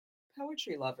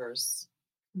Poetry lovers,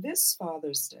 this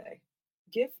Father's Day,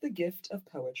 give the gift of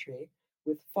poetry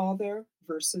with Father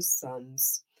versus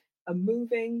Sons, a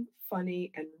moving,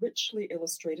 funny, and richly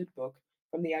illustrated book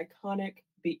from the iconic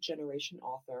Beat Generation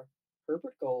author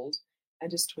Herbert Gold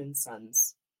and his twin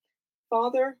sons.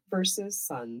 Father versus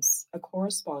Sons, a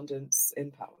correspondence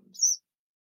in poems.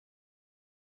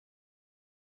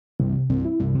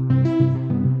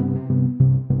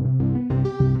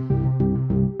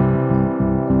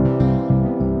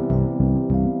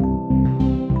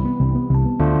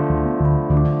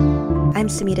 I'm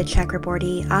Sumita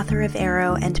Chakraborty, author of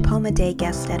Arrow and Poem a Day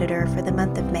guest editor for the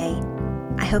month of May.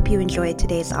 I hope you enjoyed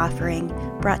today's offering,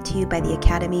 brought to you by the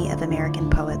Academy of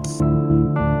American Poets.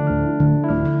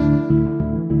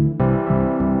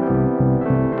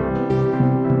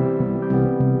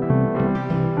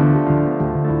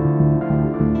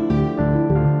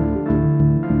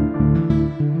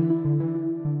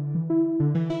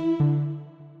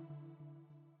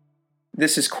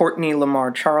 This is Courtney Lamar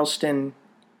Charleston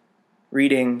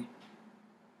reading,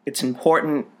 "It's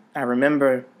important I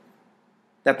remember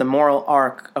that the moral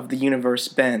arc of the universe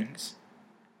bends,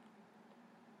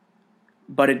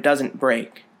 but it doesn't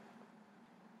break,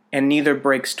 and neither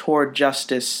breaks toward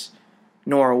justice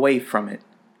nor away from it.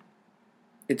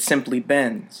 It simply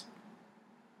bends,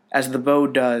 as the bow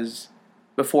does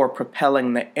before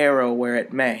propelling the arrow where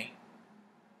it may,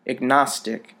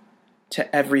 agnostic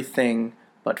to everything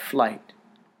but flight.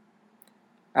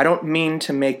 I don't mean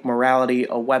to make morality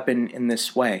a weapon in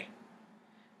this way,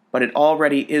 but it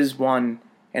already is one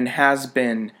and has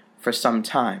been for some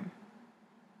time.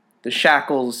 The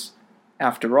shackles,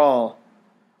 after all,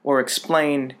 were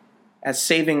explained as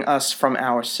saving us from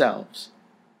ourselves,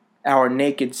 our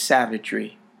naked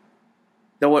savagery,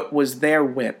 though it was their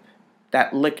whip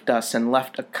that licked us and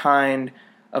left a kind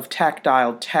of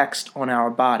tactile text on our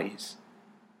bodies.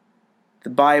 The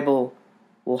Bible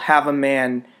will have a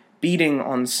man beating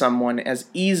on someone as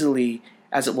easily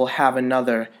as it will have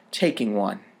another taking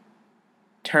one,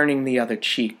 turning the other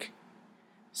cheek,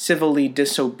 civilly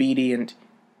disobedient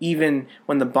even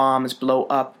when the bombs blow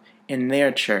up in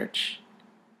their church.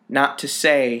 Not to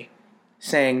say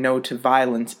saying no to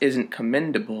violence isn't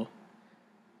commendable,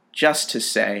 just to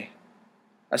say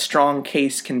a strong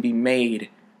case can be made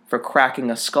for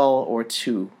cracking a skull or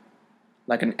two,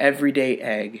 like an everyday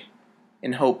egg,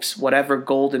 in hopes whatever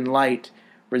golden light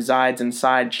resides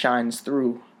inside shines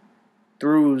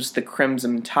throughs the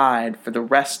crimson tide for the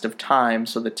rest of time,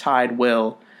 so the tide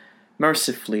will,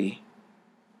 mercifully,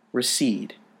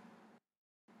 recede."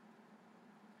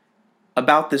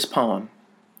 About this poem.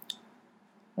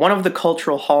 One of the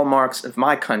cultural hallmarks of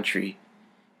my country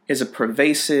is a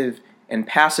pervasive and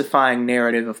pacifying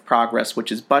narrative of progress which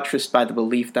is buttressed by the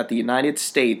belief that the United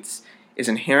States is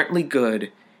inherently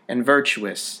good and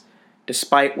virtuous,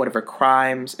 despite whatever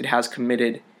crimes it has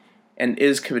committed and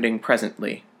is committing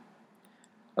presently.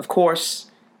 Of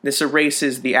course, this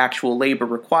erases the actual labor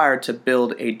required to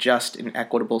build a just and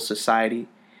equitable society,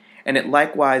 and it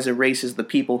likewise erases the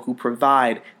people who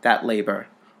provide that labor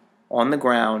on the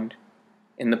ground,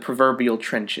 in the proverbial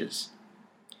trenches.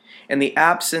 In the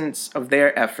absence of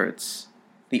their efforts,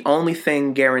 the only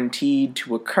thing guaranteed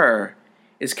to occur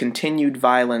is continued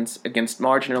violence against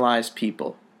marginalized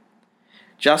people.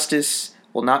 Justice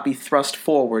will not be thrust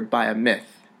forward by a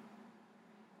myth.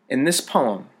 In this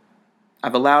poem,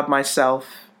 I've allowed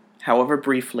myself, however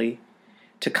briefly,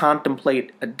 to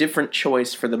contemplate a different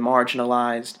choice for the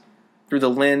marginalized through the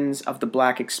lens of the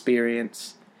Black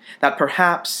experience that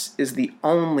perhaps is the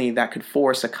only that could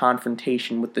force a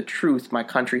confrontation with the truth my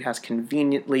country has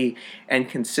conveniently and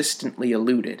consistently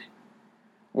eluded.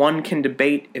 One can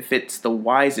debate if it's the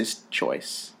wisest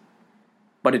choice,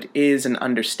 but it is an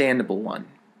understandable one,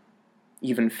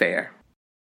 even fair.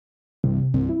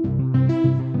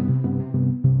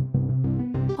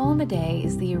 Poem a Day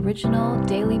is the original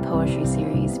daily poetry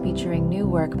series featuring new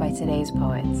work by today's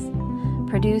poets.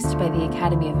 Produced by the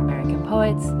Academy of American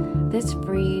Poets, this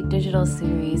free digital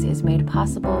series is made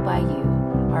possible by you,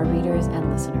 our readers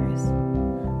and listeners.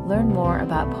 Learn more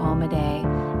about Poem a Day,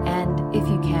 and if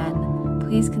you can,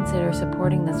 please consider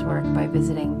supporting this work by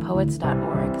visiting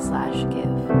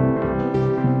poets.org/give.